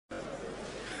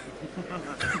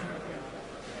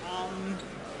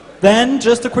Then,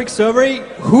 just a quick survey.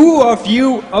 Who of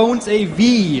you owns a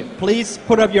V? Please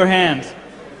put up your hand.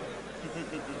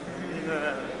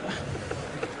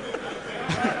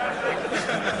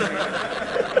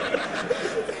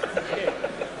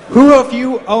 Who of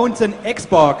you owns an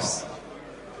Xbox?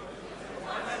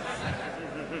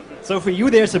 So for you,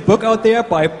 there's a book out there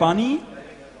by Bunny.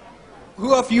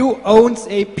 Who of you owns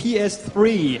a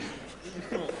PS3?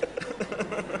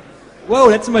 Whoa,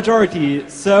 that's a majority.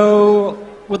 So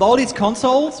with all these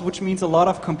consoles, which means a lot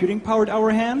of computing power at our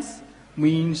hands,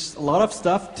 means a lot of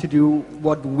stuff to do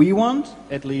what we want,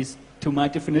 at least to my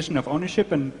definition of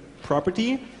ownership and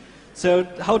property. So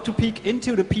how to peek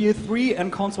into the PS3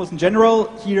 and consoles in general,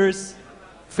 here's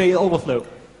fail0verflow.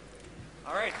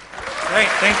 All right, great,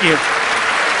 thank you.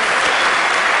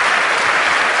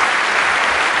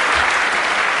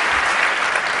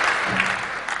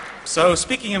 So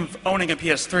speaking of owning a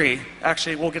PS3,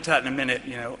 actually we'll get to that in a minute.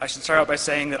 You know, I should start out by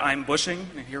saying that I'm bushing,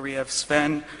 and here we have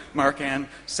Sven, Marcan,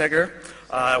 Segher.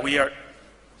 We are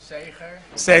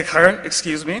segher,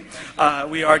 excuse me.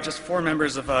 We are just 4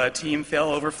 members of team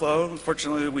fail0verflow.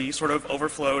 Unfortunately, we sort of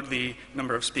overflowed the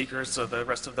number of speakers, so the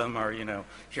rest of them are, you know,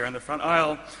 here in the front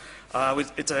aisle.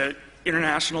 It's an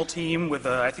international team with,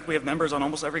 I think we have members on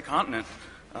almost every continent.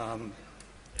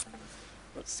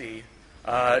 Let's see.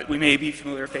 We may be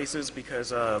familiar faces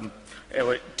because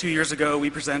 2 years ago we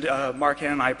presented,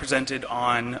 Marcan and I presented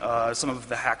on some of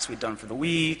the hacks we'd done for the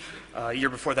Wii. A year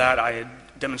before that I had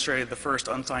demonstrated the first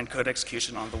unsigned code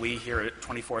execution on the Wii here at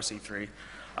 24C3.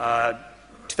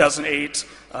 2008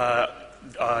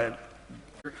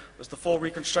 was the full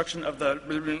reconstruction of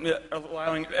the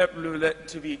allowing it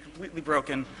to be completely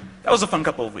broken. That was a fun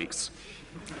couple of weeks.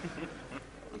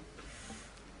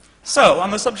 So, on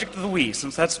the subject of the Wii,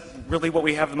 since that's really what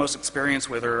we have the most experience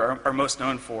with or are most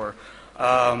known for,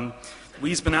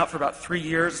 Wii's been out for about 3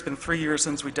 years. It's been 3 years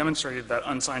since we demonstrated that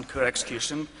unsigned code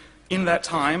execution. In that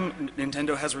time,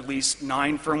 Nintendo has released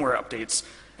 9 firmware updates,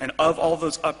 and of all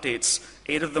those updates,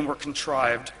 8 of them were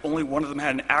contrived. Only one of them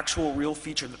had an actual real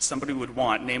feature that somebody would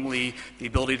want, namely the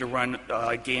ability to run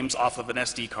games off of an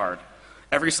SD card.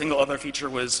 Every single other feature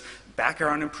was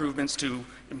background improvements to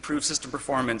improve system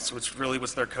performance, which really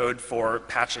was their code for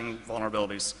patching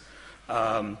vulnerabilities.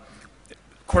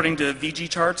 According to VG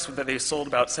charts, that they sold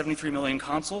about 73 million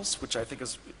consoles, which I think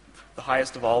is the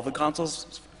highest of all the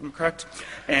consoles, if I'm correct.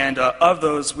 And of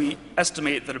those, we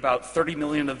estimate that about 30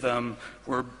 million of them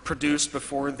were produced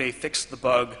before they fixed the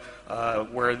bug,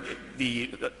 where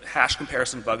the hash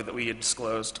comparison bug that we had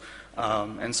disclosed.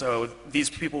 And so these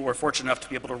people were fortunate enough to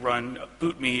be able to run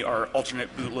BootMe, our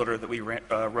alternate bootloader that we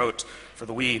wrote for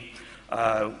the Wii.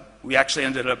 We actually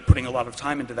ended up putting a lot of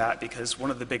time into that because one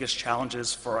of the biggest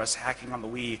challenges for us hacking on the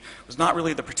Wii was not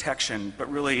really the protection,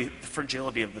 but really the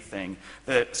fragility of the thing.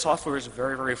 The software is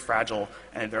very, very fragile,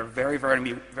 and there are very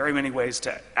many ways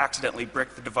to accidentally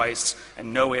brick the device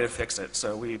and no way to fix it.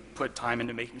 So we put time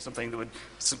into making something that would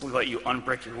simply let you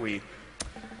unbrick your Wii.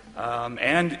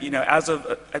 And, you know, as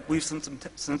of, I believe since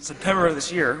September of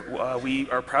this year, we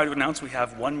are proud to announce we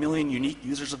have 1 million unique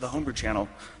users of the Homebrew channel.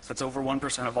 So that's over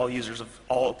 1% of all users of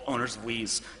all owners of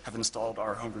Wiis have installed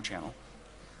our Homebrew channel.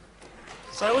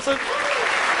 So it was a...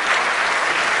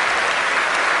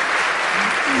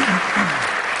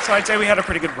 So I'd say we had a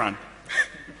pretty good run.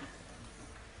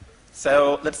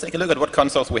 So let's take a look at what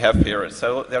consoles we have here.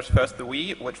 So there's first the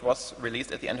Wii, which was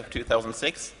released at the end of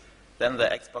 2006. Then the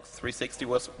Xbox 360,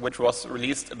 which was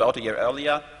released about a year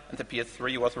earlier, and the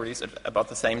PS3 was released at about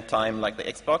the same time like the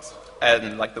Xbox,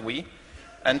 and like the Wii.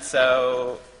 And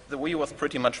so the Wii was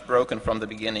pretty much broken from the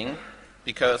beginning,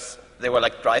 because they were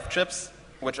like drive chips,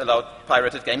 which allowed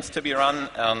pirated games to be run,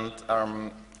 and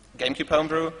GameCube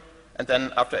homebrew. And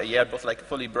then after a year it was like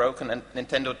fully broken, and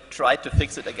Nintendo tried to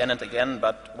fix it again and again,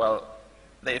 but, well,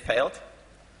 they failed.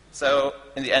 So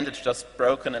in the end it's just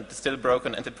broken, and it's still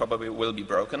broken, and it probably will be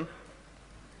broken.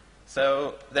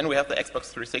 So then we have the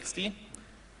Xbox 360.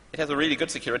 It has a really good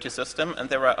security system, and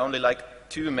there were only like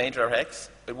 2 major hacks,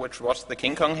 which was the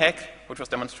King Kong hack, which was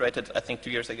demonstrated I think 2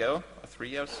 years ago, or 3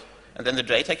 years, and then the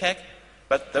JTAG hack.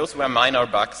 But those were minor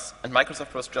bugs, and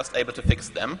Microsoft was just able to fix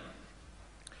them.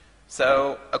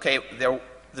 So, okay,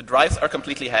 the drives are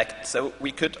completely hacked, so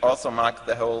we could also mark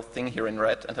the whole thing here in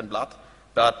red and in blood,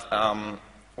 but,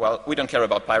 well, we don't care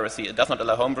about piracy. It does not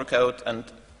allow homebrew code, and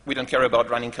we don't care about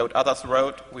running code others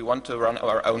wrote. We want to run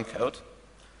our own code.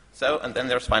 So, and then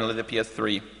there's finally the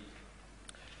PS3.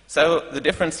 So the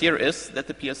difference here is that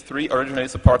the PS3 originally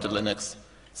supported Linux.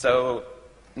 So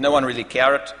no one really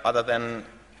cared other than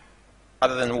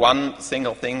one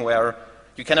single thing where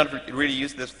you cannot really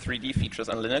use the 3D features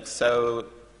on Linux. So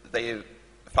they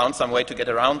found some way to get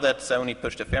around that. Sony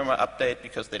pushed a firmware update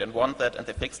because they didn't want that, and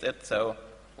they fixed it. So,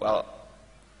 well,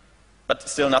 but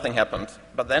still nothing happened.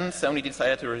 But then Sony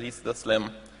decided to release the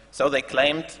Slim. So they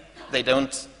claimed they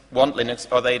don't want Linux,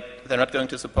 or they're not going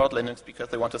to support Linux because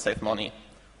they want to save money.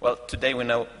 Well, today we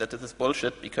know that this is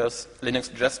bullshit because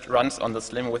Linux just runs on the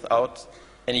Slim without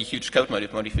any huge code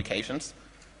modifications.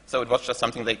 So it was just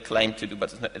something they claimed to do,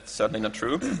 but it's certainly not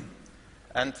true.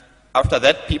 And after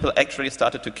that, people actually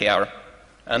started to care.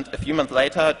 And a few months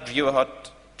later,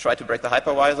 GeoHot tried to break the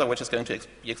hypervisor, which is going to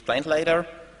be explained later.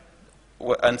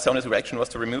 And Sony's reaction was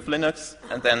to remove Linux.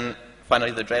 And then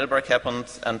finally the jailbreak happened.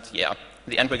 And yeah,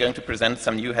 in the end, we're going to present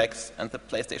some new hacks. And the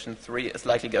PlayStation 3 is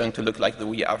likely going to look like the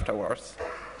Wii afterwards.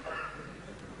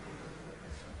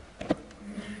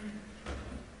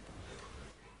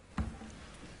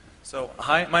 So,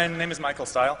 hi, my name is Michael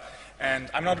Style,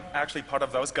 and I'm not actually part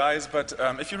of those guys, but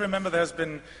if you remember, there's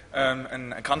been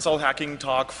a console hacking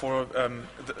talk for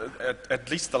at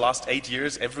least the last 8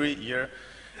 years, every year.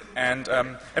 And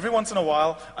every once in a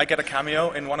while, I get a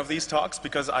cameo in one of these talks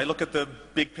because I look at the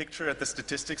big picture, at the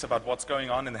statistics about what's going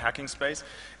on in the hacking space,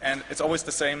 and it's always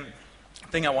the same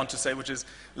thing I want to say, which is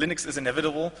Linux is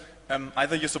inevitable.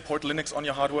 Either you support Linux on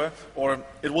your hardware, or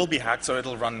it will be hacked, so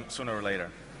it'll run sooner or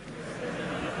later.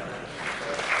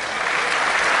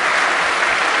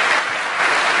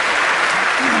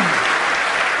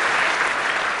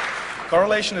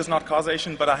 Correlation is not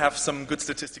causation, but I have some good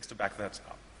statistics to back that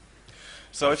up.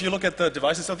 So if you look at the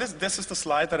devices, so this is the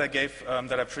slide that I gave,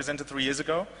 that I presented 3 years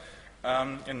ago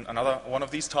in another one of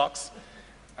these talks.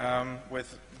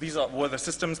 These were the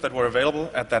systems that were available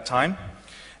at that time,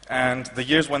 and the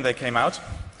years when they came out.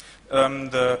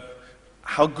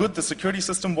 How good the security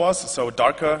system was, so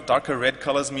darker red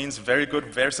colors means very good,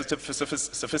 very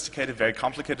sophisticated, very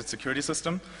complicated security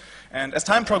system. And as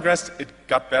time progressed, it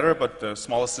got better, but the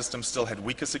smaller systems still had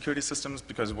weaker security systems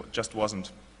because it just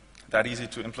wasn't that easy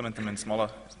to implement them in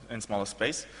smaller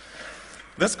space.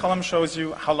 This column shows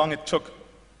you how long it took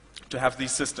to have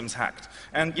these systems hacked.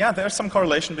 And yeah, there's some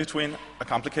correlation between a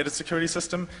complicated security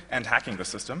system and hacking the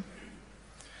system.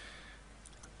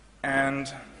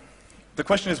 And the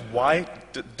question is, why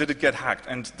did it get hacked?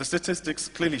 And the statistics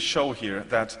clearly show here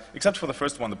that, except for the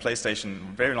first one, the PlayStation,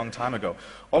 a very long time ago,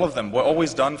 all of them were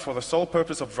always done for the sole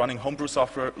purpose of running homebrew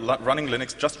software, running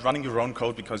Linux, just running your own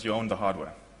code because you own the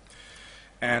hardware.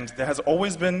 And there has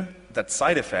always been that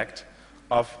side effect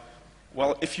of,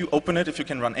 well, if you open it, if you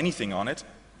can run anything on it,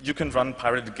 you can run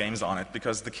pirated games on it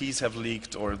because the keys have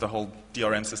leaked or the whole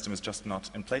DRM system is just not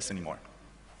in place anymore.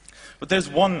 But there's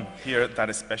one here that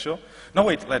is special. No,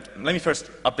 wait, let me first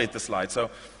update the slide.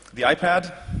 So the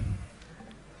iPad,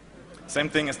 same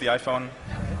thing as the iPhone.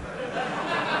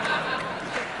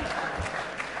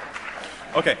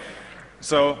 Okay,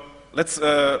 so let's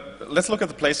look at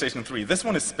the PlayStation 3. This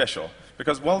one is special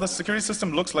because, well, the security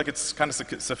system looks like it's kind of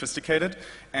sophisticated,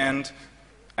 and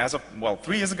as of, well,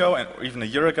 3 years ago, or even a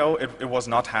year ago, it was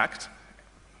not hacked.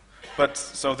 But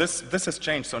so this has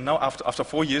changed. So now after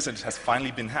 4 years, it has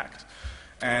finally been hacked.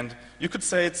 And you could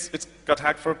say it's got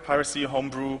hacked for piracy,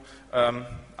 homebrew.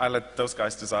 I let those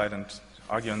guys decide and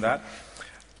argue on that.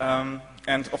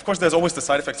 And of course, there's always the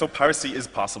side effect. So piracy is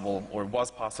possible, or was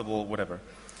possible, whatever.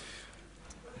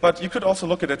 But you could also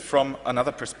look at it from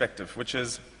another perspective, which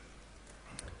is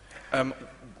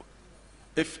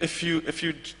if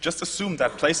you just assume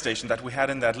that PlayStation that we had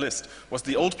in that list was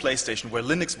the old PlayStation where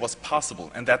Linux was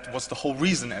possible, and that was the whole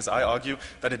reason, as I argue,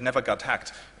 that it never got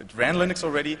hacked. It ran Linux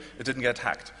already, it didn't get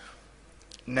hacked.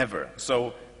 Never.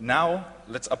 So now,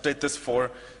 let's update this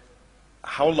for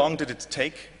how long did it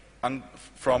take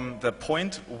from the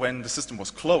point when the system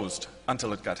was closed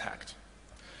until it got hacked.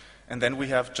 And then we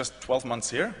have just 12 months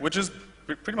here, which is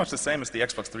pretty much the same as the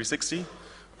Xbox 360,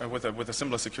 with a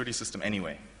similar security system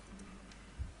anyway.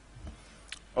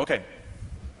 Okay,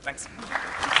 thanks.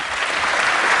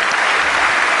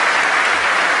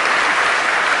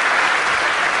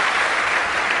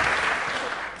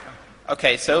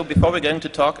 Okay, so before we're going to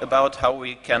talk about how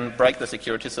we can break the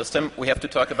security system, we have to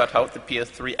talk about how the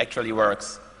PS3 actually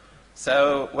works.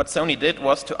 So what Sony did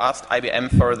was to ask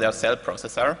IBM for their cell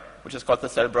processor, which is called the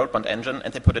Cell Broadband Engine,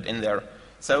 and they put it in there.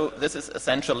 So this is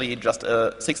essentially just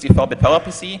a 64-bit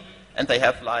PowerPC, and they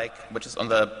have like, which is on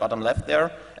the bottom left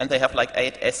there, and they have like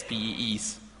 8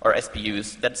 SPEs, or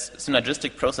SPUs. That's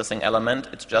synergistic processing element.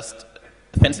 It's just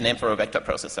a fancy name for a vector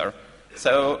processor.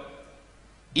 So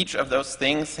each of those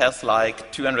things has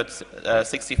like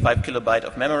 265 kilobyte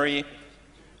of memory.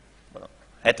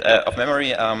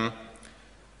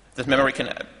 This memory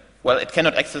can, well, it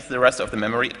cannot access the rest of the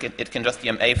memory. It can just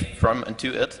DMA from and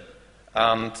to it.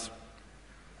 And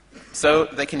So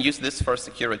they can use this for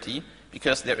security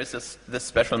because there is this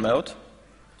special mode.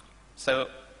 So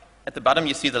at the bottom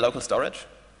you see the local storage.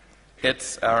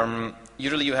 It's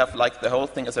usually you have like the whole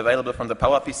thing is available from the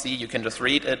PowerPC. You can just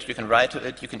read it, you can write to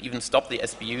it, you can even stop the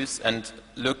SBUs and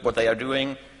look what they are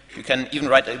doing. You can even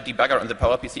write a debugger on the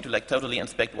PowerPC to like totally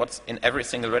inspect what's in every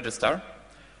single register.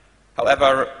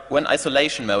 However, when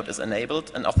isolation mode is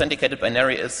enabled, an authenticated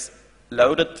binary is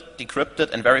loaded, decrypted,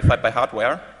 and verified by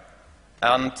hardware,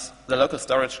 and the local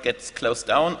storage gets closed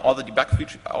down. All the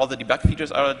debug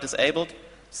features are disabled.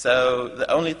 So the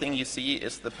only thing you see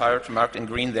is the part marked in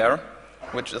green there,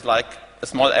 which is like a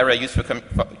small area used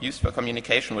for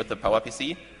communication with the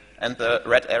PowerPC, and the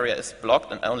red area is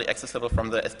blocked and only accessible from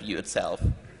the SBU itself.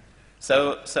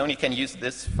 So Sony can use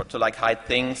this to like hide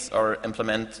things or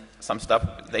implement some stuff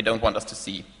they don't want us to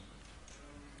see.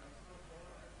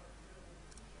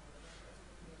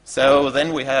 So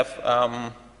then we have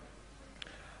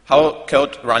how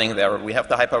code running there. We have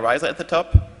the hypervisor at the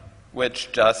top,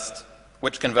 which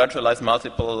can virtualize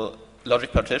multiple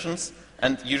logic partitions,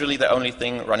 and usually the only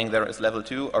thing running there is level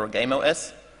 2 or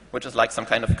GameOS, which is like some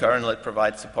kind of kernel that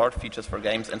provides support features for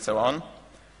games and so on.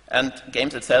 And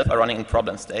games itself are running in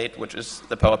problem state, which is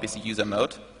the PowerPC user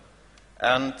mode.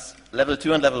 And level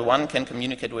 2 and level 1 can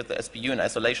communicate with the SBU in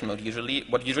isolation mode usually.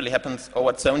 What usually happens, or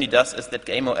what Sony does, is that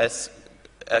GameOS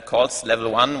calls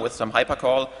level 1 with some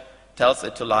hypercall, tells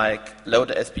it to like load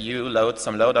the SBU, load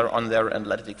some loader on there, and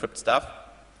let it decrypt stuff.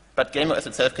 But GameOS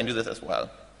itself can do this as well.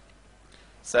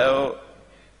 So,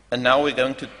 and now we're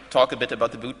going to talk a bit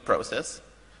about the boot process.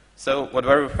 So what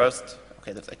very first,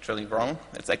 okay, that's actually wrong.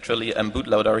 It's actually a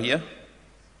bootloader here.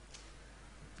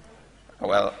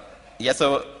 Well, yeah,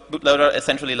 so bootloader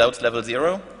essentially loads level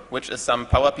 0, which is some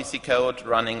PowerPC code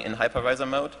running in hypervisor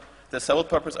mode. The sole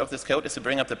purpose of this code is to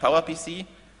bring up the PowerPC,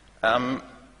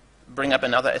 bring up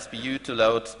another SBU to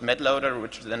load medloader,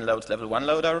 which then loads level 1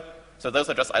 loader. So those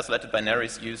are just isolated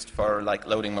binaries used for like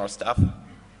loading more stuff.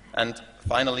 And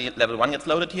finally, level 1 gets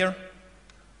loaded here.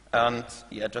 And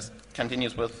yeah, just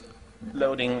continues with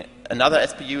loading another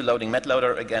SBU, loading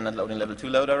medloader again, and loading level 2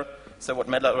 loader. So what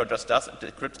medloader just does, it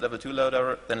decrypts level 2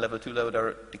 loader, then level 2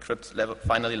 loader decrypts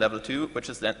finally level 2, which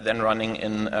is then running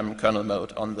in kernel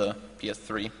mode on the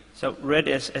PS3. So red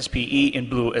is SPE and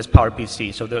blue is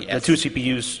PowerPC. So the two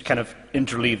CPUs kind of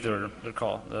interleave their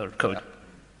code.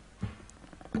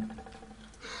 Yeah.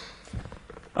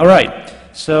 All right.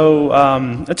 So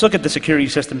let's look at the security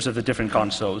systems of the different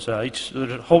consoles. There's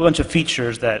a whole bunch of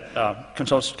features that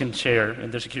consoles can share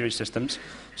in their security systems.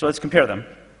 So let's compare them.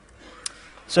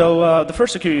 So the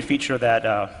first security feature that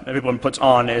everyone puts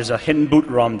on is a hidden boot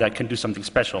ROM that can do something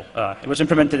special. It was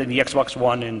implemented in the Xbox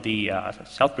One in the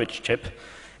Southbridge chip,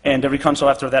 and every console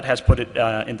after that has put it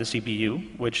in the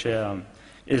CPU, which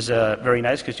is very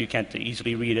nice because you can't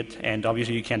easily read it, and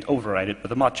obviously you can't override it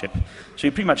with a mod chip. So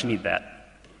you pretty much need that.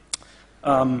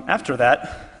 After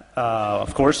that,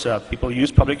 of course, people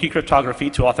use public key cryptography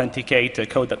to authenticate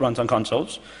code that runs on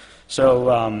consoles.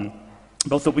 So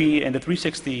both the Wii and the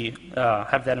 360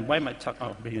 have that. And why am I talking?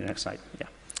 Oh, maybe the next slide. Yeah.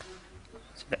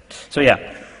 So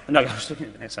yeah. No, I was looking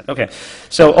at the next slide. Okay.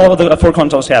 So all of the 4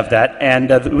 consoles have that. And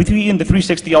the Wii and the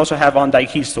 360 also have on-die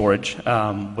key storage,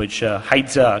 which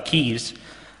hides keys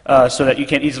so that you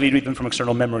can't easily read them from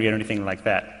external memory or anything like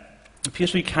that. The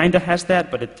PS3 kind of has that,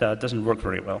 but it doesn't work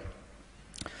very well.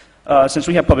 Since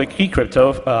we have public key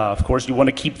crypto, of course, you want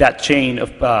to keep that chain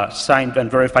of signed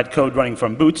and verified code running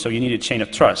from boot, so you need a chain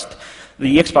of trust.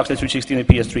 The Xbox 360 and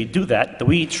the PS3 do that. The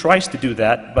Wii tries to do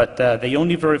that, but they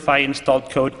only verify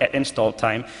installed code at install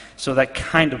time, so that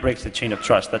kind of breaks the chain of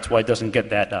trust. That's why it doesn't get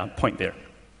that point there.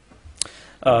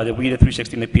 The Wii, the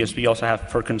 360, and the PS3 also have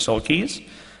per console keys.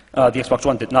 The Xbox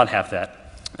One did not have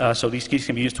that. So these keys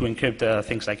can be used to encrypt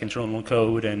things like internal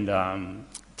code and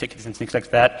tickets and things like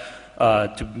that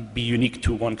to be unique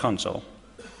to one console.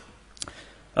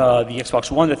 The Xbox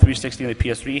One, the 360, and the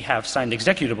PS3 have signed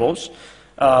executables.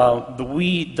 The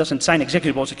Wii doesn't sign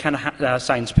executables, it kind of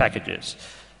signs packages.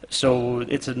 So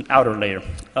it's an outer layer.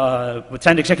 With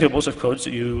signed executables of course,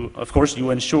 you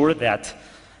ensure that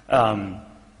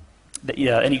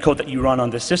any code that you run on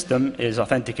the system is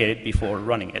authenticated before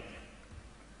running it.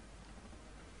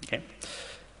 Okay.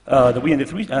 The Wii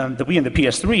and the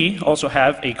PS3 also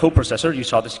have a coprocessor. You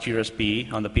saw the Secure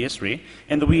SB on the PS3.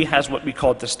 And the Wii has what we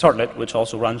call the Starlet, which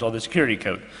also runs all the security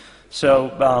code.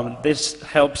 So this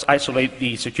helps isolate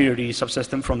the security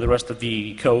subsystem from the rest of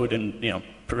the code and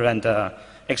prevent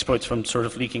exploits from sort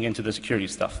of leaking into the security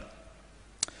stuff.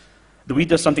 The Wii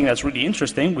does something that's really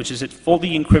interesting, which is it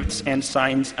fully encrypts and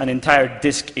signs an entire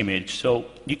disk image. So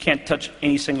you can't touch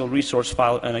any single resource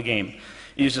file in a game.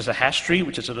 It uses a hash tree,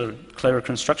 which is a little clever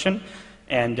construction,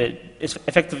 and it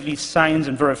effectively signs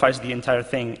and verifies the entire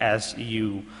thing as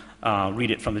you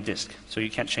read it from the disk, so you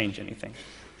can't change anything.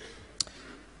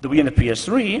 The Wii and the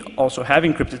PS3 also have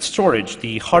encrypted storage.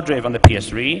 The hard drive on the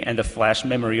PS3 and the flash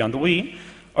memory on the Wii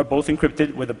are both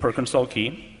encrypted with a per console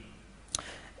key.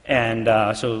 And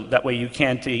so that way you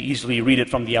can't easily read it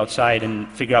from the outside and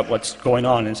figure out what's going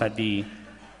on inside the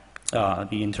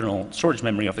internal storage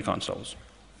memory of the consoles.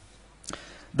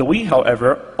 The Wii,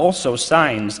 however, also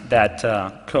signs that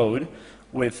code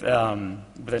with an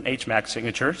HMAC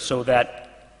signature so that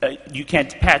you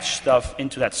can't patch stuff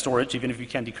into that storage, even if you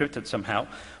can decrypt it somehow,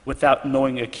 without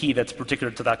knowing a key that's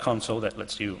particular to that console that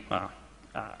lets you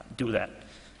do that.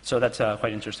 So that's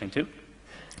quite interesting too.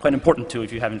 Quite important too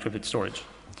if you have encrypted storage.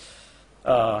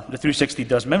 The 360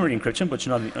 does memory encryption, which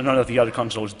none of the other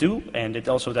consoles do, and it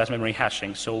also does memory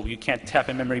hashing. So you can't tap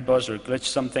a memory bus or glitch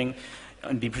something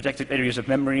in the protected areas of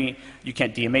memory. You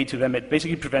can't DMA to them. It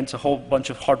basically prevents a whole bunch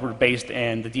of hardware-based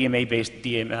and the DMA-based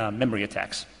memory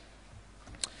attacks.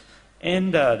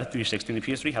 And the 360 and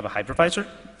the PS3 have a hypervisor,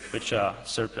 which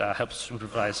helps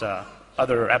supervise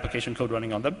other application code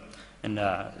running on them and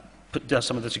does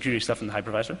some of the security stuff in the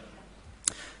hypervisor.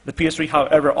 The PS3,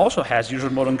 however, also has user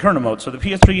mode and kernel mode. So the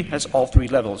PS3 has all three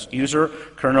levels, user,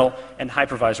 kernel, and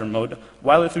hypervisor mode,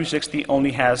 while the 360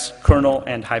 only has kernel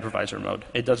and hypervisor mode.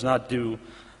 It does not do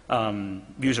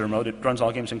user mode. It runs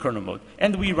all games in kernel mode.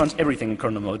 And the Wii runs everything in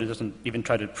kernel mode. It doesn't even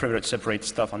try to separate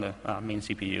stuff on the main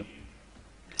CPU.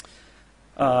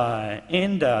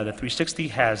 And the 360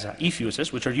 has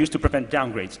eFuses, which are used to prevent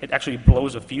downgrades. It actually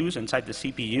blows a fuse inside the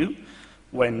CPU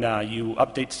when you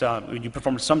when you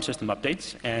perform some system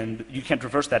updates, and you can't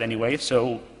reverse that anyway.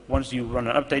 So once you run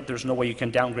an update, there's no way you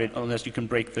can downgrade unless you can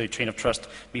break the chain of trust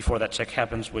before that check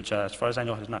happens, which, as far as I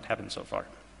know, has not happened so far.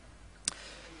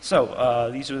 So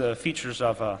these are the features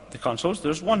of the consoles.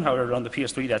 There's one, however, on the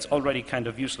PS3 that's already kind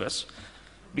of useless,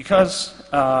 because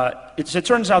it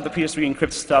turns out the PS3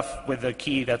 encrypts stuff with a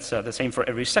key that's the same for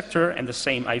every sector and the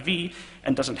same IV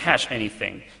and doesn't hash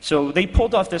anything. So they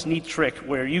pulled off this neat trick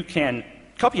where you can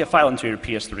copy a file into your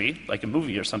PS3, like a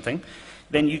movie or something,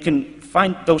 then you can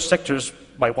find those sectors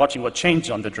by watching what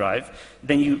changed on the drive,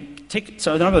 then you take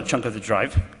another chunk of the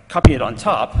drive, copy it on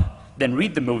top, then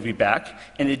read the movie back,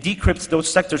 and it decrypts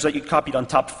those sectors that you copied on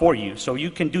top for you. So you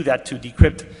can do that to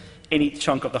decrypt any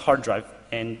chunk of the hard drive.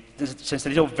 And since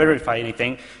they don't verify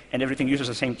anything, and everything uses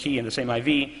the same key and the same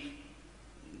IV,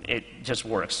 it just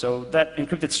works. So that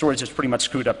encrypted storage is pretty much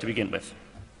screwed up to begin with.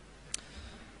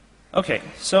 Okay,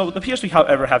 so the PS3,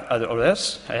 however, have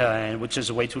otheros, which is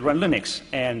a way to run Linux.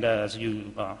 And as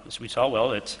we saw,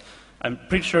 well, I'm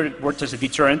pretty sure it worked as a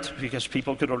deterrent because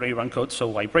people could already run code, so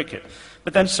why break it?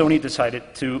 But then Sony decided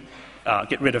to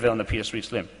get rid of it on the PS3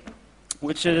 Slim,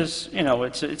 which is,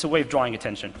 it's a way of drawing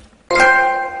attention.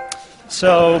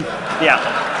 So, yeah.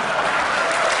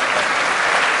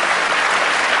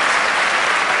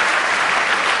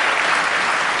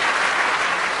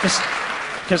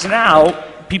 Because now,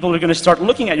 people are going to start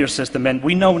looking at your system, and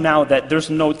we know now that there's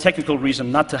no technical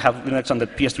reason not to have Linux on the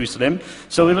PS3 Slim.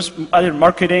 So it was either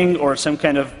marketing or some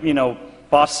kind of,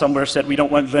 boss somewhere said we don't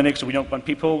want Linux or we don't want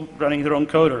people running their own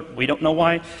code, or we don't know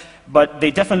why. But they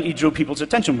definitely drew people's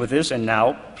attention with this, and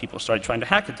now people started trying to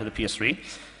hack into the PS3.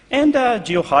 And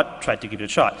GeoHot tried to give it a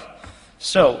shot.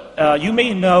 So you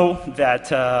may know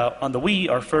that on the Wii,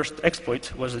 our first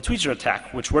exploit was the tweezer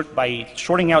attack, which worked by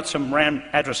shorting out some RAM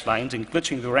address lines and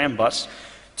glitching the RAM bus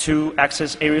to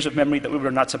access areas of memory that we were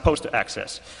not supposed to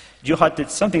access. GeoHot did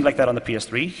something like that on the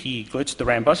PS3. He glitched the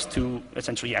RAM bus to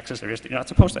essentially access areas that you're not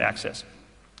supposed to access.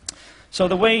 So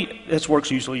the way this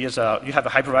works usually is you have a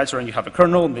hypervisor and you have a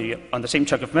kernel on the same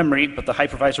chunk of memory, but the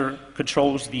hypervisor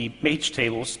controls the page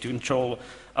tables to control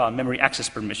memory access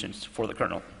permissions for the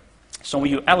kernel. So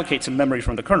when you allocate some memory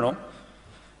from the kernel,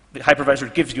 the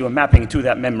hypervisor gives you a mapping to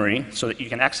that memory so that you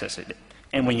can access it.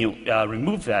 And when you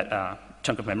remove that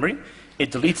chunk of memory, it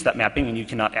deletes that mapping and you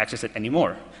cannot access it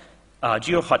anymore.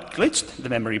 GeoHot glitched the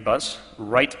memory bus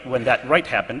right when that write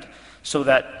happened, so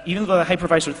that even though the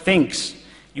hypervisor thinks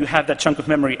you have that chunk of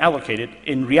memory allocated,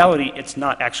 in reality it's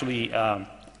not actually,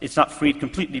 it's not freed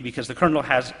completely because the kernel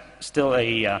has still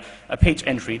a page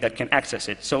entry that can access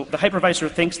it. So the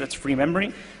hypervisor thinks that's free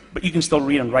memory, but you can still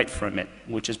read and write from it,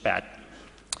 which is bad.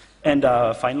 And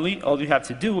finally, all you have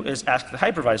to do is ask the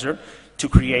hypervisor to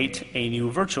create a new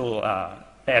virtual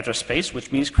address space,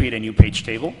 which means create a new page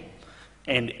table.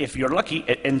 And if you're lucky,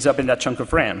 it ends up in that chunk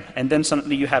of RAM. And then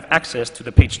suddenly you have access to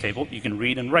the page table. You can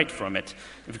read and write from it.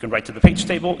 If you can write to the page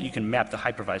table, you can map the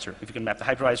hypervisor. If you can map the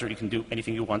hypervisor, you can do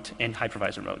anything you want in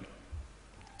hypervisor mode.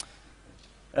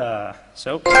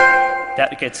 So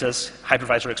that gets us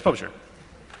hypervisor exposure.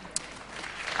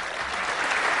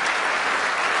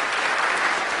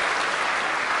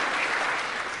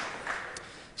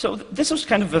 So this was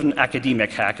kind of an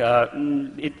academic hack.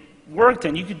 It worked,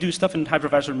 and you could do stuff in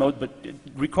hypervisor mode, but it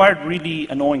required really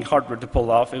annoying hardware to pull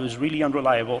off. It was really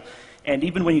unreliable, and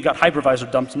even when you got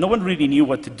hypervisor dumps, no one really knew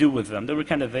what to do with them. They were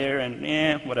kind of there,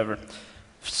 and whatever.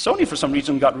 Sony, for some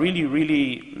reason, got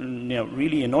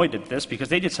really annoyed at this because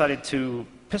they decided to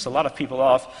piss a lot of people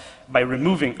off by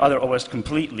removing otheros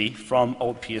completely from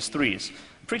old PS3s.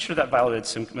 I'm pretty sure that violated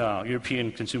some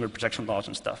European consumer protection laws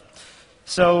and stuff.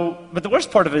 So, but the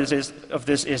worst part of this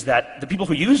is that the people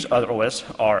who use otheros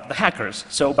are the hackers.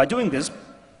 So by doing this,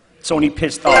 Sony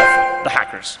pissed off the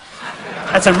hackers.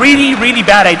 That's a really, really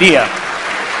bad idea.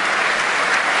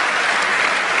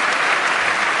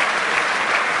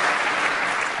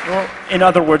 Well, in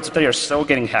other words, they are still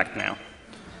getting hacked now.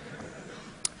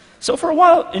 So for a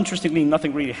while, interestingly,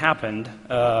 nothing really happened.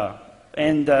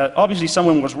 Obviously,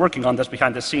 someone was working on this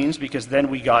behind the scenes, because then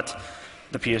we got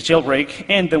the PS jailbreak,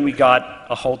 and then we got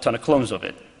a whole ton of clones of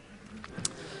it.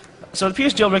 So the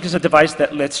PS jailbreak is a device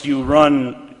that lets you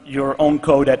run your own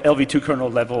code at LV2 kernel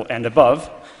level and above,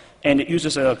 and it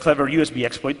uses a clever USB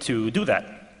exploit to do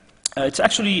that. It's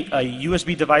actually a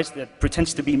USB device that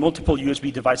pretends to be multiple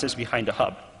USB devices behind a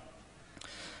hub.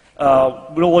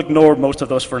 We'll ignore most of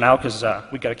those for now, because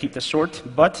we've got to keep this short,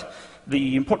 but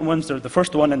the important ones are the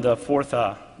first one and the fourth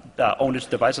owners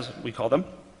devices, we call them.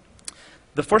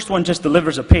 The first one just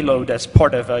delivers a payload as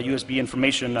part of a USB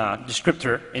information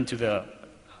descriptor into the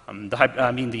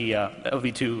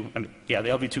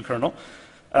LV2 kernel.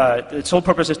 Its sole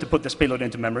purpose is to put this payload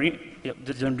into memory. It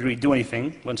doesn't really do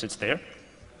anything once it's there.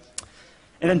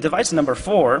 And then device number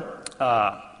 4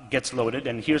 gets loaded,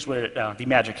 and here's where the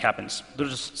magic happens.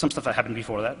 There's some stuff that happened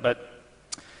before that, but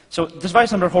so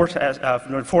device number 4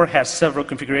 has several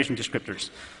configuration descriptors.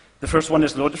 The first one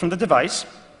is loaded from the device,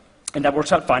 and that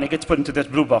works out fine. It gets put into this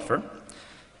blue buffer.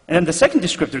 And then the second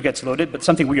descriptor gets loaded, but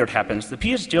something weird happens. The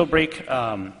PS jailbreak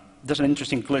does an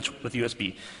interesting glitch with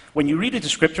USB. When you read a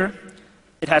descriptor,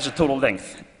 it has a total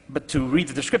length. But to read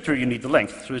the descriptor, you need the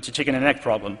length. So it's a chicken and egg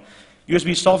problem.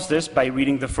 USB solves this by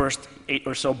reading the first 8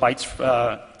 or so bytes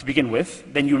to begin with.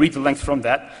 Then you read the length from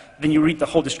that. Then you read the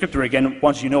whole descriptor again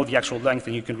once you know the actual length,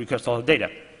 and you can request all the data.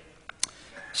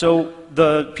 So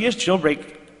the PS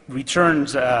jailbreak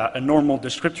returns a normal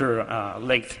descriptor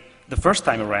length the first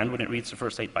time around when it reads the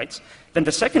first 8 bytes. Then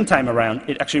the second time around,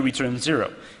 it actually returns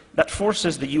 0. That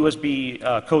forces the USB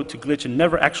code to glitch and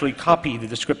never actually copy the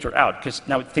descriptor out, because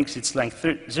now it thinks it's length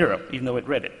 0, even though it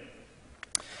read it.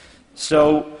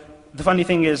 So the funny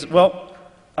thing is, well,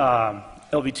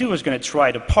 LV2 is going to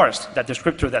try to parse that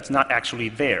descriptor that's not actually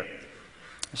there.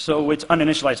 So it's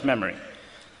uninitialized memory.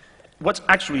 What's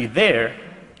actually there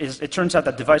is, it turns out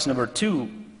that device number 2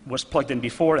 was plugged in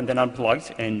before and then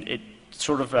unplugged, and it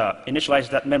sort of initialized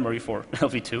that memory for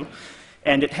LV2.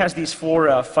 And it has these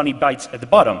 4 funny bytes at the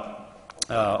bottom,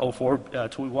 04,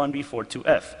 21, B4,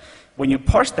 2F. When you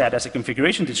parse that as a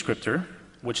configuration descriptor,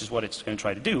 which is what it's going to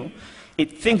try to do,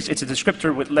 it thinks it's a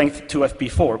descriptor with length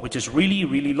 2FB4, which is really,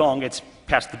 really long. It's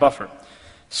past the buffer.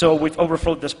 So we've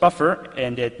overflowed this buffer,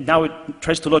 and now it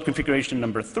tries to load configuration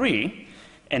number 3,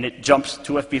 and it jumps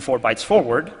 2FB4 bytes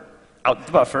forward, out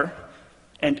the buffer,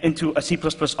 and into a C++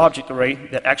 object array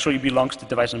that actually belongs to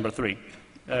device number 3.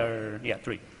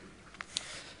 3.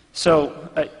 So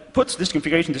it puts this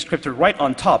configuration descriptor right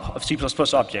on top of C++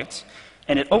 objects,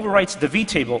 and it overwrites the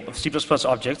vtable of C++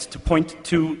 objects to point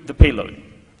to the payload.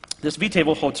 This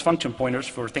vtable holds function pointers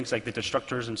for things like the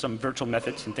destructors and some virtual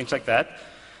methods and things like that.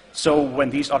 So when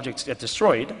these objects get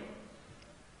destroyed,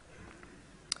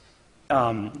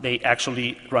 they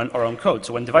actually run our own code.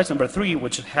 So when device number 3,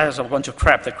 which has a bunch of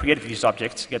crap that created these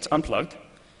objects, gets unplugged,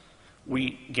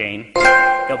 we gain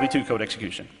LV2 code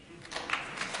execution.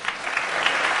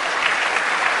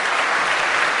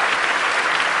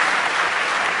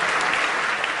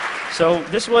 So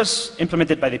this was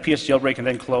implemented by the PS jailbreak and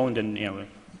then cloned, and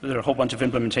there are a whole bunch of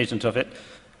implementations of it.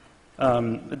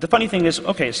 The funny thing is,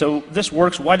 okay, so this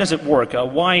works. Why does it work?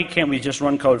 Why can't we just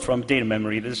run code from data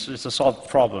memory? This is a solved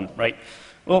problem, right?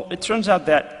 Well, it turns out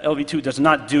that LV2 does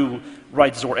not do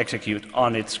write or execute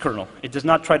on its kernel. It does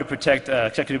not try to protect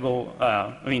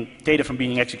data from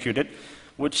being executed,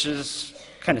 which is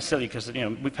kind of silly because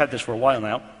we've had this for a while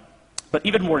now. But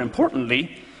even more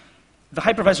importantly, the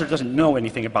hypervisor doesn't know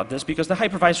anything about this because the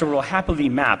hypervisor will happily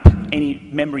map any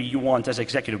memory you want as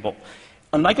executable.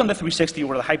 Unlike on the 360,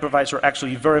 where the hypervisor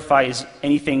actually verifies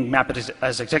anything mapped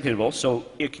as executable, so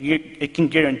it can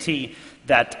guarantee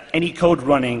that any code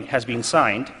running has been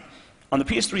signed, on the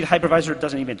PS3, the hypervisor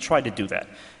doesn't even try to do that.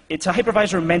 it's a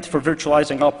hypervisor meant for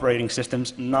virtualizing operating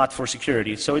systems, not for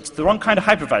security. So it's the wrong kind of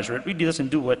hypervisor. It really doesn't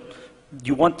do what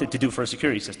you want it to do for a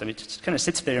security system. It just kind of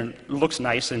sits there and looks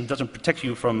nice and doesn't protect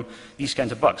you from these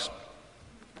kinds of bugs.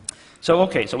 So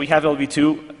okay, so we have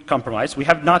LV2 compromised. We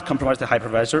have not compromised the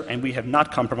hypervisor, and we have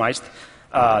not compromised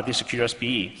the secure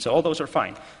SPE. So all those are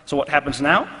fine. So what happens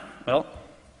now? Well,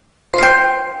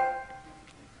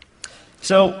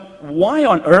 so why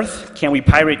on earth can we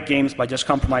pirate games by just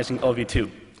compromising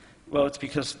LV2? Well, it's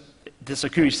because the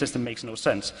security system makes no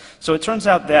sense. So it turns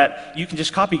out that you can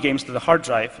just copy games to the hard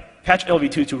drive, patch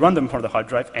LV2 to run them from the hard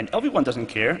drive, and LV1 doesn't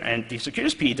care, and the secure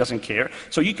SPE doesn't care.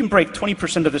 So you can break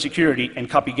 20% of the security and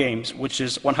copy games, which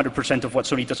is 100% of what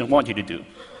Sony doesn't want you to do.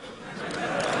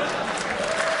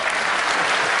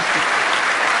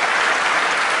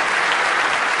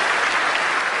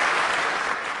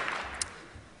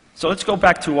 So let's go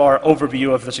back to our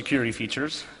overview of the security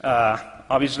features.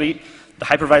 Obviously, the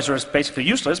hypervisor is basically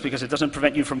useless because it doesn't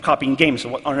prevent you from copying games, so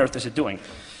what on earth is it doing?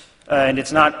 And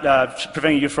it's not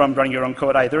preventing you from running your own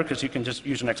code either, because you can just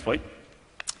use an exploit.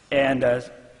 And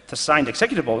the signed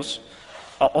executables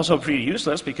are also pretty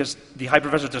useless because the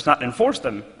hypervisor does not enforce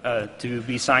them to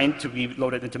be signed, to be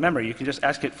loaded into memory. You can just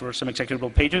ask it for some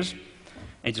executable pages,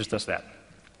 and it just does that.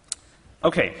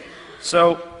 Okay,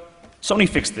 so Sony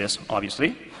fixed this,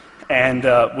 obviously. And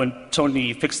when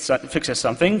Sony fixes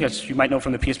something, as you might know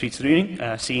from the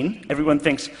PSP scene, everyone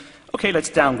thinks, okay, let's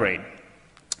downgrade.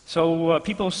 So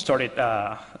people started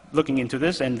looking into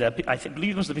this, and I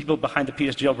believe it was the people behind the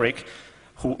PS jailbreak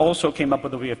who also came up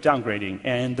with a way of downgrading.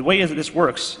 And the way that this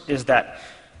works is that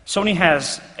Sony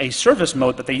has a service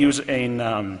mode that they use in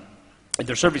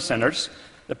their service centers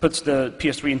that puts the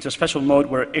PS3 into a special mode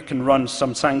where it can run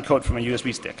some signed code from a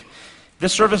USB stick.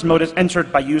 This service mode is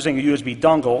entered by using a USB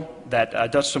dongle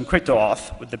that does some crypto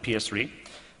auth with the PS3,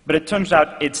 but it turns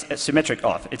out it's a symmetric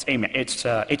auth. It's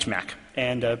HMAC.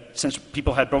 And since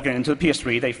people had broken into the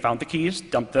PS3, they found the keys,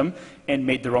 dumped them, and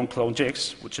made their own clone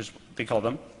jigs, which is what they call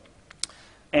them.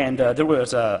 And there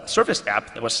was a service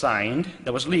app that was signed,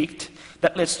 that was leaked,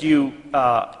 that lets you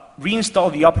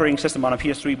reinstall the operating system on a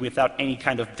PS3 without any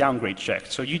kind of downgrade check.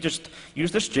 So you just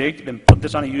use this jig, then put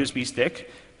this on a USB stick,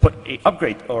 put an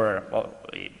upgrade or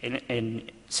a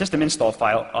system install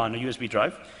file on a USB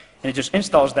drive, and it just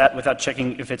installs that without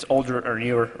checking if it's older or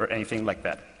newer or anything like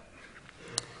that.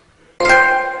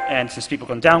 And since people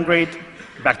can downgrade,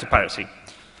 back to piracy.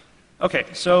 Okay,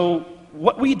 so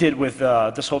what we did with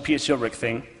this whole PS jailbreak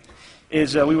thing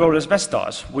is we wrote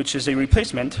AsbestOS, which is a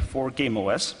replacement for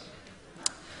GameOS.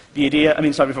 The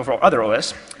idea, for other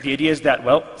OS, the idea is that,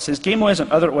 well, since GameOS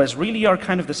and other OS really are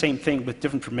kind of the same thing with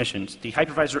different permissions, the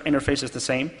hypervisor interface is the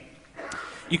same,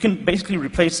 you can basically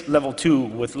replace level 2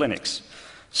 with Linux.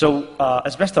 So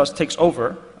AsbestOS takes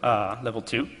over level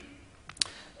 2,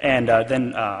 and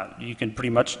then you can pretty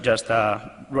much just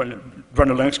run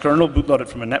a Linux kernel, bootload it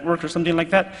from a network or something like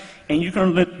that, and you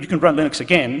can run Linux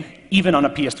again, even on a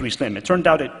PS3 Slim. It turned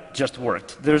out it just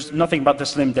worked. There's nothing about the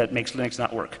Slim that makes Linux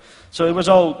not work. So it was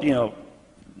all,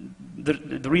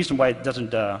 the reason why it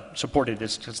doesn't support it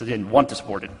is because they didn't want to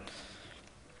support it.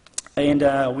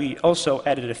 And we also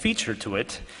added a feature to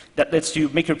it that lets you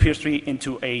make your PS3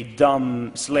 into a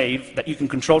dumb slave that you can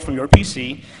control from your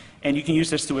PC. And you can use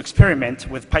this to experiment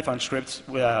with Python scripts,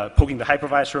 poking the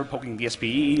hypervisor, poking the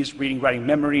SPEs, reading, writing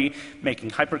memory, making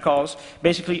hypercalls.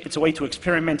 Basically, it's a way to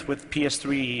experiment with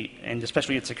PS3, and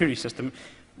especially its security system,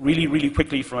 really, really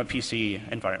quickly from a PC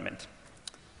environment.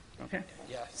 Okay?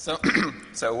 Yeah,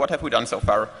 so what have we done so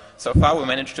far? So far, we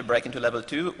managed to break into level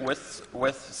 2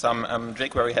 with some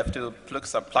jig where we have to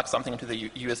plug something into the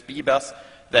USB bus,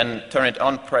 then turn it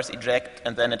on, press eject,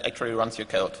 and then it actually runs your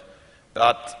code.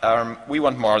 But we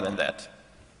want more than that.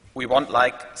 We want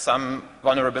like some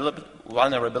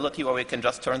vulnerability where we can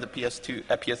just turn the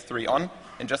PS3 on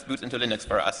and just boot into Linux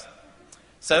for us.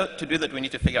 So to do that, we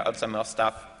need to figure out some more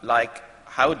stuff, like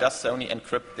how does Sony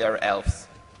encrypt their ELFs?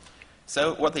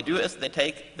 So what they do is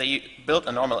they build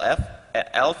a normal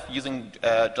ELF using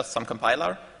just some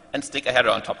compiler and stick a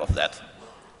header on top of that.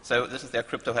 So this is their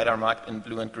crypto header marked in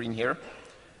blue and green here.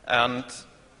 And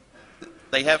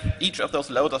they have each of those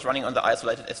loaders running on the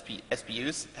isolated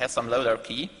SPUs has some loader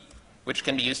key, which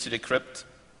can be used to decrypt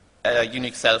a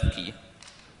unique self key.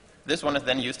 This one is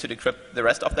then used to decrypt the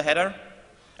rest of the header,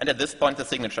 and at this point the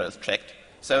signature is checked.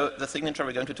 So the signature,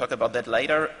 we're going to talk about that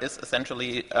later, is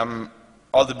essentially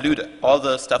all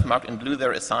the stuff marked in blue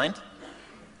there is signed,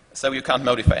 so you can't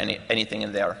modify anything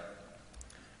in there.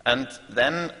 And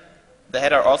then the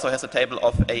header also has a table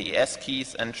of AES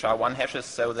keys and SHA-1 hashes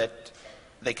so that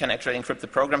they can actually encrypt the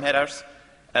program headers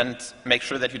and make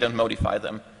sure that you don't modify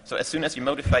them. So as soon as you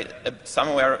modify a bit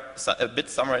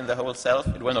somewhere in the whole self,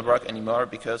 it will not work anymore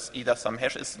because either some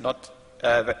hash is not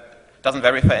doesn't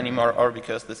verify anymore, or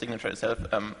because the signature itself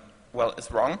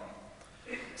is wrong.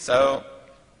 So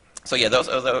yeah, those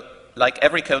are like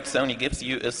every code Sony gives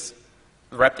you is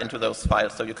wrapped into those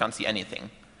files, so you can't see anything.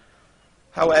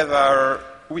 However,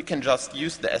 we can just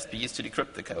use the SPEs to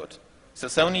decrypt the code. So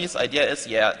Sony's idea is,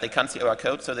 yeah, they can't see our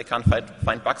code, so they can't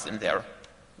find bugs in there.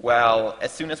 Well,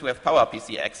 as soon as we have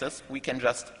PowerPC access, we can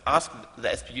just ask the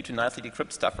SPU to nicely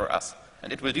decrypt stuff for us,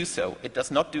 and it will do so. It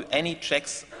does not do any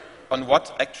checks on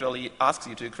what actually asks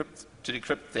you to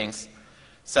decrypt things.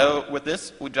 So with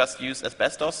this, we just use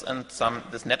AsbestOS and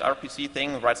this NetRPC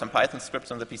thing, write some Python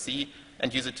scripts on the PC,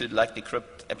 and use it to like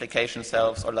decrypt application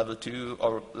selves or level 2,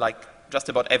 or like just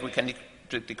about we can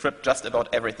decrypt just about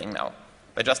everything now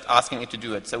by just asking it to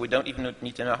do it. So we don't even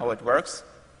need to know how it works.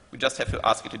 We just have to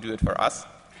ask it to do it for us.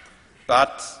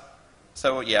 But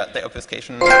so yeah, the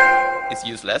obfuscation is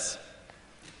useless.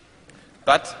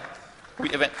 But we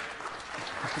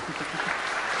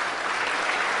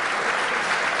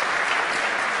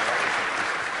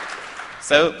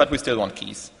but we still want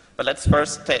keys. But let's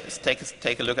first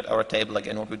take a look at our table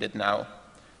again, what we did now.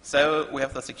 So we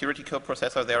have the security code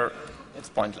processor there. It's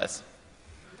pointless.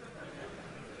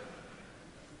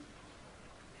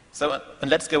 So and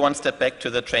let's go one step back to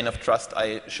the chain of trust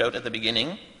I showed at the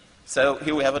beginning. So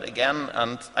here we have it again,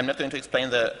 and I'm not going to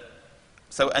explain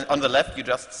and on the left you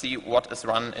just see what is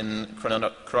run in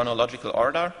chronological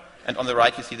order, and on the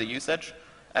right you see the usage.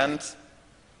 And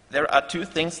there are two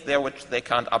things there which they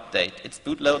can't update. It's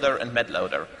bootloader and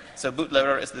medloader. So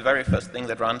bootloader is the very first thing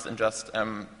that runs, and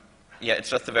it's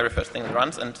just the very first thing that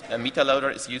runs. And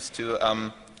metaloader is used to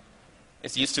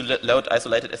load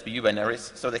isolated SBU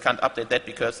binaries. So they can't update that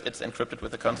because it's encrypted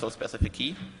with a console-specific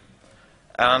key.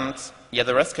 And yeah,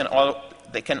 the rest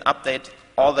they can update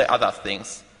all the other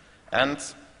things. And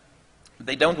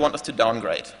they don't want us to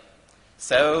downgrade.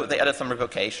 So they added some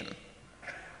revocation.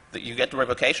 You get the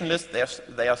revocation list,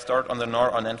 they are stored on the NOR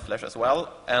or NAND flash as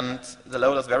well, and the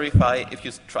loaders verify if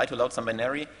you try to load some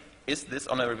binary, is this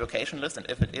on a revocation list, and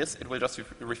if it is, it will just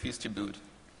refuse to boot.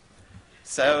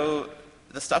 So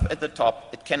the stuff at the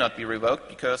top, it cannot be revoked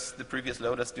because the previous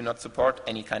loaders do not support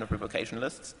any kind of revocation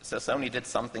lists, so Sony did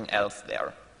something else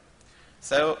there.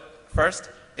 So first,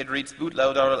 it reads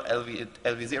bootloader,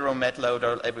 LV0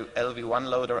 medloader, LV1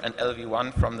 loader, and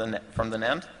LV1 from the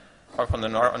NAND, or from the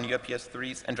NOR on your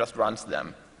PS3s, and just runs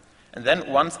them. And then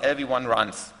once LV1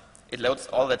 runs, it loads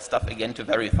all that stuff again to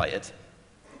verify it.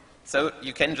 So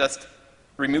you can just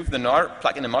remove the NOR,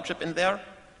 plug in a mod chip in there,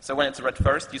 so when it's read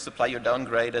first, you supply your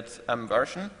downgraded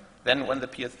version. Then when the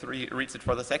PS3 reads it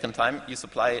for the second time, you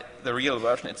supply the real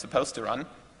version it's supposed to run,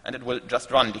 and it will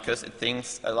just run because it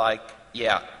thinks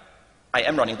yeah, I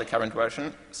am running the current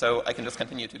version, so I can just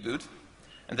continue to boot.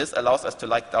 And this allows us to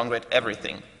downgrade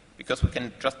everything, because we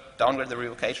can just downgrade the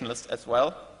revocation list as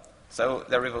well, so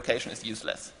the revocation is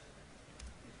useless.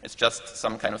 It's just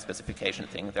some kind of specification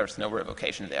thing. There's no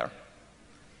revocation there.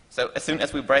 So as soon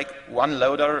as we break one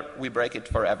loader, we break it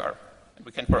forever. And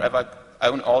we can forever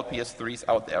own all PS3s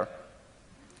out there.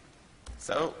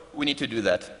 So we need to do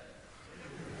that.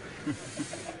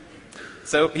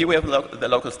 So here we have the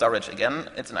local storage again.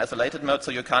 It's an isolated mode,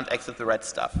 so you can't access the red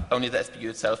stuff. Only the SPU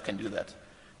itself can do that.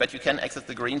 But you can access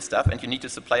the green stuff, and you need to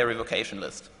supply a revocation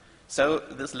list. So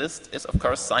this list is, of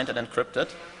course, signed and encrypted,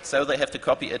 so they have to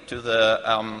copy it to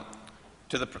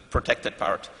the protected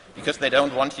part, because they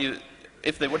don't want you,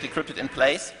 if they would decrypt it in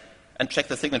place and check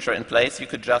the signature in place, you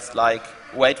could just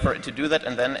wait for it to do that,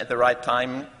 and then at the right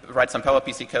time write some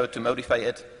PowerPC code to modify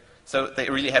it. So they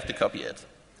really have to copy it.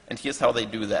 And here's how they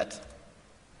do that.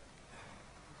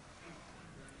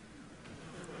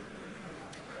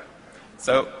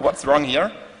 So what's wrong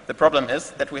here? The problem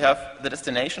is that we have the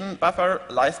destination buffer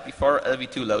lies before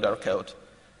LV2 loader code.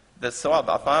 The SOR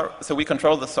buffer, so we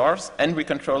control the source and we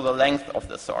control the length of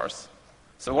the source.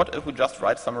 So what if we just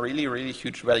write some really, really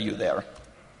huge value there?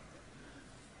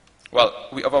 Well,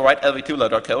 we overwrite LV2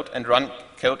 loader code and run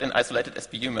code in isolated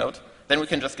SPU mode. Then we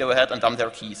can just go ahead and dump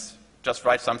their keys. Just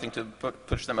write something to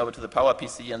push them over to the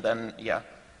PowerPC, and then, yeah,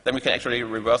 then we can actually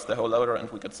reverse the whole loader and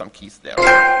we get some keys there.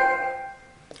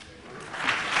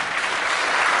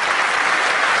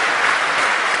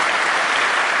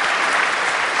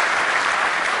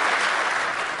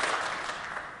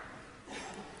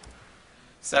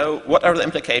 So what are the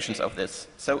implications of this?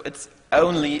 So it's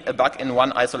only a bug in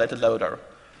one isolated loader.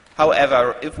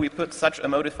 However, if we put such a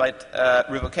modified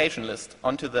revocation list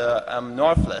onto the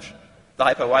NOR flash, the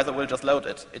hypervisor will just load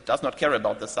it. It does not care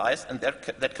about the size, and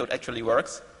that code actually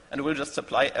works, and it will just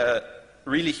supply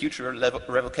really huge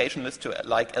revocation list to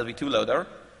like LV2 loader.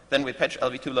 Then we patch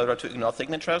LV2 loader to ignore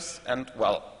signatures, and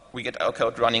well, we get our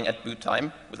code running at boot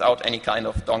time without any kind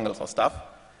of dongles or stuff.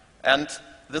 And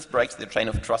this breaks the chain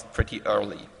of trust pretty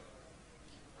early.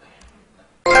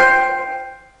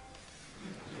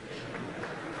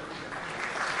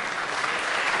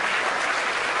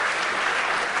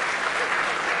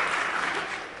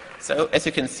 So as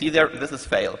you can see there, this is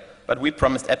fail. But we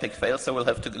promised epic fail, so we'll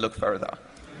have to look further.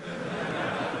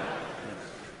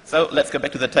 So let's go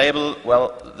back to the table.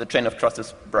 Well, the chain of trust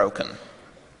is broken.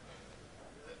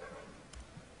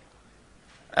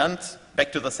 And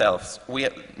back to the selves. We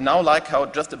now like how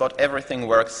just about everything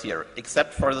works here,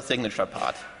 except for the signature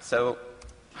part. So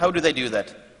how do they do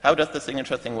that? How does the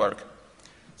signature thing work?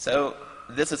 So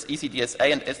this is ECDSA,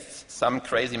 and it's some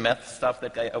crazy math stuff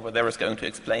that guy over there is going to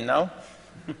explain now.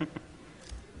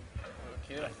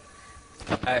 Okay.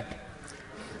 Hi.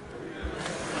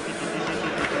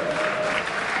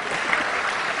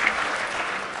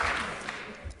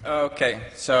 Okay,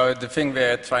 so the thing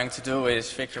we're trying to do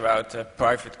is figure out the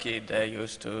private key they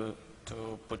use to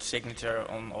put signature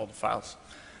on all the files.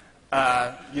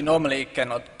 You normally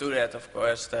cannot do that, of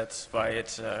course. That's why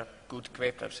it's a good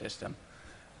crypto system.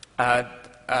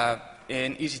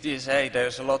 In ECDSA,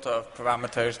 there's a lot of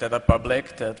parameters that are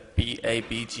public, that P, A,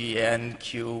 B, G, N,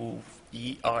 Q,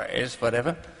 E, R, S,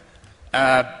 whatever.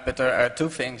 But there are two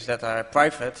things that are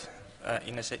private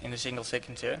in a single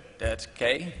signature. That's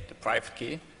K, the private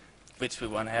key, which we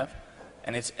want to have,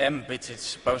 and it's M, which is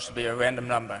supposed to be a random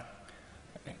number.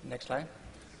 Next slide.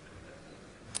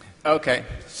 Okay,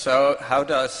 so how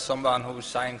does someone who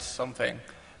signs something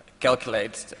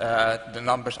calculate the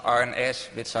numbers R and S,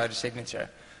 which are the signature?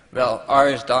 Well, R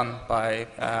is done by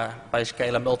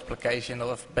scalar multiplication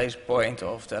of base point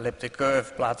of the elliptic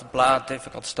curve, blah, blah, blah,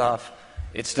 difficult stuff.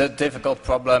 It's the difficult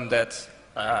problem that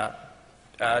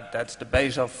that's the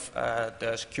base of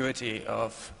the security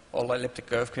of all elliptic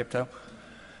curve crypto.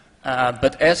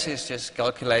 But S is just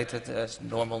calculated as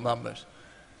normal numbers.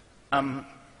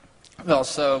 Well,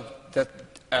 so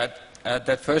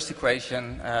that first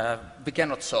equation we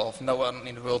cannot solve. No one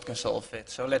in the world can solve it,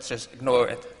 so let's just ignore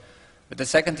it. But the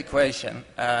second equation,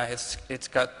 it's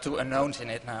got two unknowns in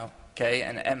it now, K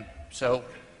and M. So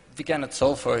we cannot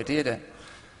solve for it either.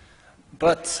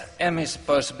 But M is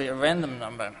supposed to be a random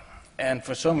number. And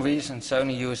for some reason,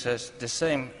 Sony uses the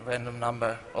same random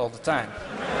number all the time.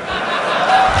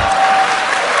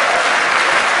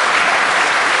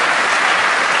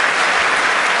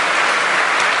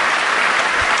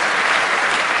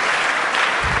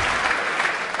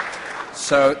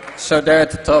 So there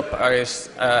at the top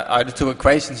are the two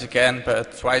equations again,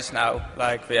 but twice now,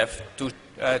 like we have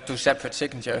two separate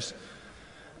signatures.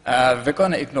 We're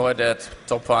going to ignore that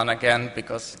top one again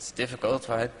because it's difficult,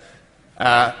 right?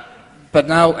 But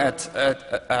now at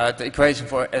the equation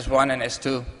for S1 and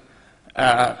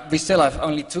S2, we still have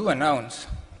only two unknowns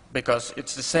because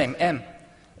it's the same M.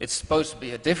 It's supposed to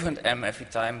be a different M every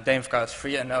time. Then we've got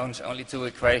three unknowns, only two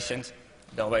equations.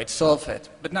 No way to solve it.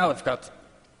 But now we've got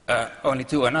only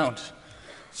two unknowns.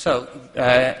 So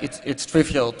it's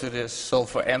trivial to just solve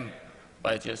for M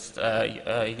by just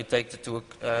you take the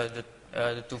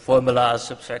two formulas,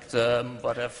 subtract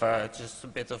whatever, just a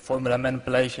bit of formula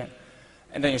manipulation.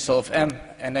 And then you solve M,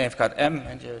 and then you've got M,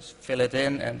 and just fill it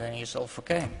in, and then you solve for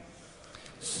K.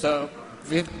 So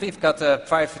we've got a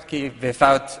private key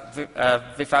without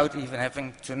even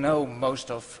having to know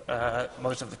most of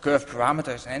the curve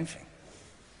parameters and anything.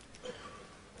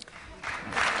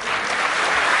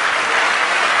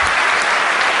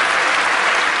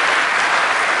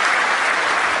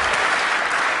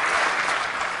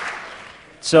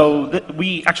 So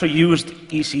we actually used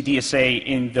ECDSA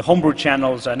in the homebrew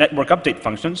channel's network update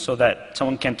function so that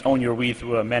someone can't own your Wii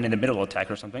through a man-in-the-middle attack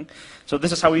or something. So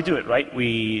this is how we do it, right?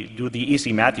 We do the EC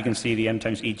math. You can see the M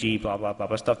times EG, blah, blah, blah,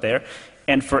 blah stuff there.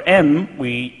 And for M,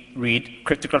 we read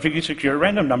cryptographically secure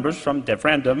random numbers from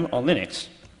dev-random on Linux.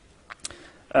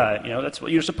 You know, that's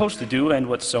what you're supposed to do, and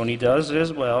what Sony does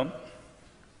as well.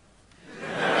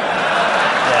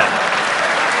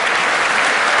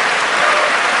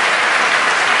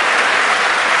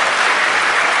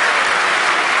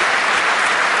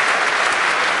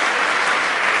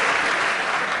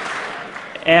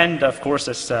 And of course,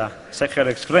 as segher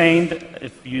explained,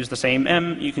 if you use the same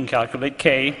M, you can calculate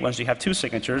K once you have two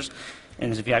signatures.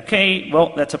 And if you have K,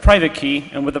 well, that's a private key.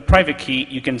 And with a private key,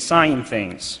 you can sign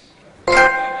things.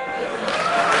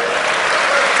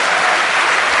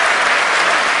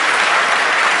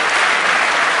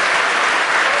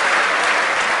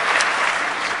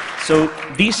 So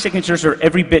these signatures are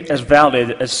every bit as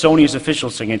valid as Sony's official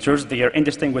signatures. They are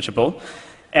indistinguishable.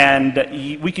 And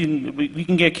we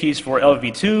can get keys for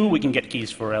LV2, we can get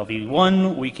keys for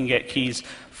LV1, we can get keys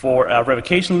for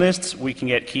revocation lists, we can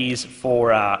get keys for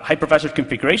hypervisor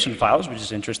configuration files, which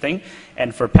is interesting,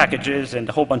 and for packages and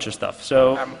a whole bunch of stuff.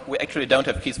 So we actually don't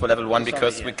have keys for level 1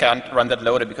 because we can't run that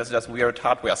loader because it does weird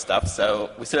hardware stuff, so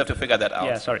we still have to figure that out.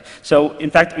 Yeah, sorry. So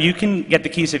in fact, you can get the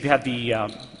keys if you have the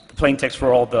plain text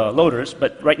for all the loaders,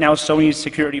 but right now Sony's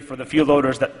security for the few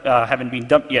loaders that haven't been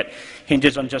dumped yet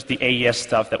hinges on just the AES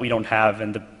stuff that we don't have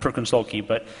and the per console key,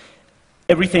 but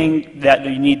everything that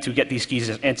you need to get these keys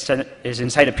is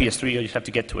inside a PS3, you just have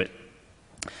to get to it.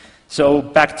 So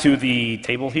back to the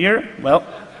table here. Well,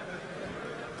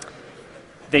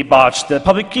 they botched the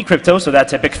public key crypto, so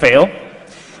that's a big fail.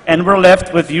 And we're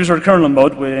left with user kernel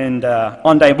mode and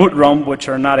on-die boot ROM, which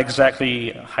are not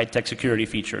exactly high-tech security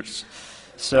features.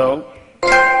 So,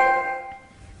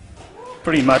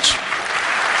 pretty much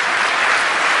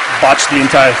botched the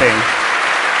entire thing.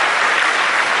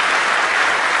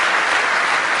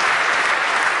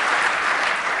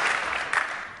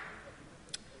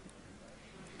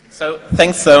 So,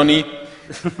 thanks, Sony.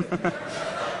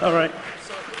 All right.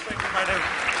 So it looks like we might have,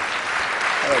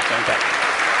 All right, okay.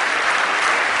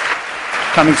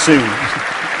 Coming soon.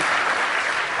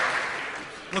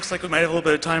 looks like we might have a little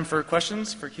bit of time for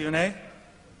questions, for Q&A.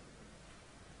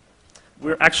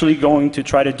 We're actually going to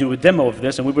try to do a demo of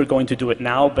this, and we were going to do it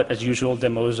now, but as usual,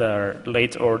 demos are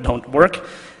late or don't work.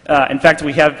 In fact,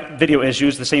 we have video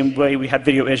issues the same way we had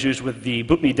video issues with the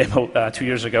BootMe demo 2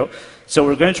 years ago. So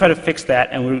we're going to try to fix that,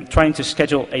 and we're trying to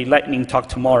schedule a lightning talk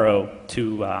tomorrow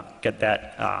to get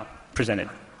that presented.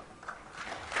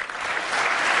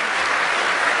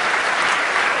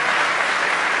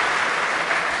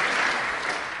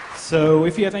 So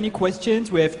if you have any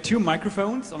questions, we have 2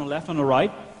 microphones on the left and the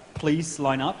right. Please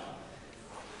line up.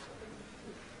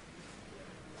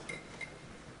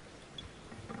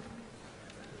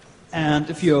 And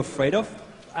if you're afraid of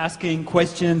asking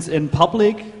questions in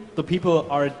public, the people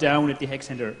are down at the Hack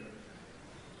Center.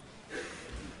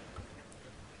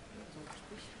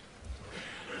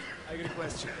 I got a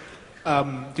question.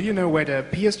 Do you know where the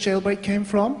PS jailbreak came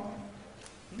from?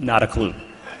 Not a clue.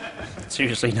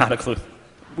 Seriously, not a clue.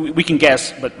 We can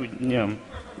guess, but we don't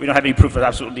have any proof of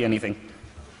absolutely anything.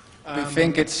 We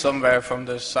think it's somewhere from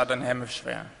the southern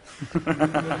hemisphere.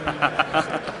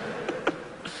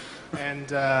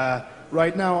 And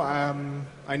right now,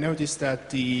 I noticed that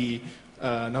the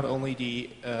not only the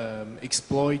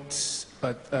exploit,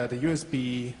 but the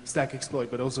USB stack exploit,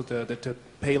 but also the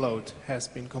payload has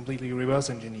been completely reverse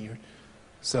engineered.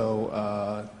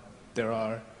 So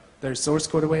there's source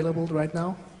code available right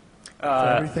now for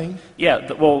everything.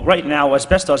 Yeah, well, right now,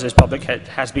 AsbestOS is public,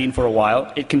 has been for a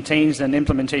while. It contains an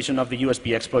implementation of the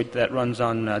USB exploit that runs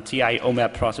on TI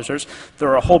OMAP processors. There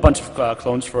are a whole bunch of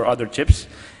clones for other chips.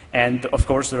 And of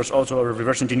course, there's also a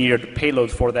reverse engineered payload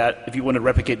for that if you want to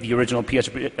replicate the original PS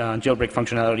jailbreak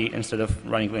functionality instead of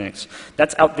running Linux.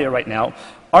 That's out there right now.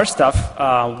 Our stuff,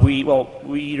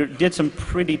 we did some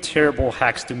pretty terrible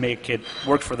hacks to make it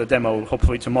work for the demo,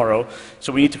 hopefully tomorrow.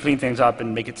 So we need to clean things up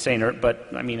and make it saner. But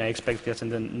I mean, I expect this in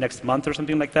the next month or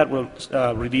something like that, we'll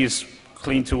release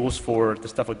clean tools for the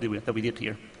stuff that we did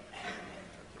here.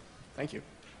 Thank you.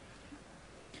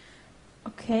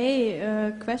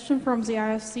 Okay, question from the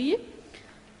IRC.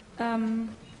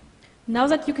 Now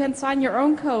that you can sign your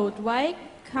own code, why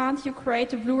can't you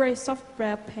create a Blu-ray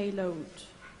software payload?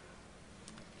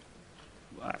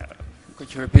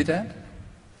 Could you repeat that?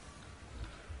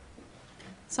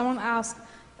 Someone asked,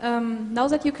 now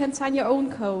that you can sign your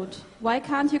own code, why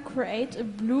can't you create a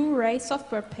Blu-ray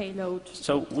software payload?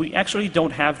 So we actually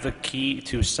don't have the key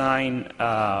to sign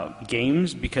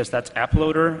games because that's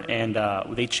AppLoader, and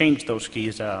they changed those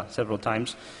keys several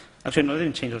times. Actually, no, they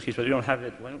didn't change those keys, but we don't have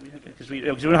it. Why don't we have it? Because we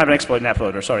don't have an exploit in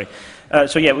AppLoader, sorry.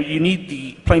 So yeah, you need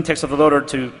the plain text of the loader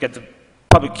to get the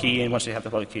public key, and once you have the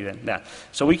public key, then that.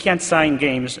 So we can't sign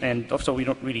games, and also we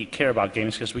don't really care about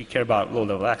games because we care about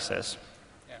low-level access.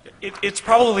 It's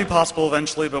probably possible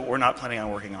eventually, but we're not planning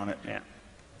on working on it. Yeah.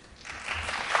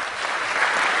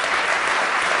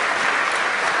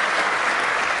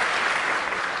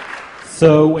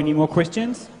 So, any more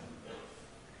questions?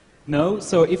 No?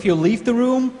 So if you leave the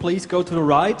room, please go to the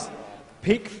right,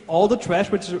 pick all the trash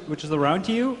which is around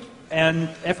you, and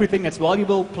everything that's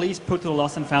valuable, please put to the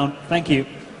lost and found. Thank you.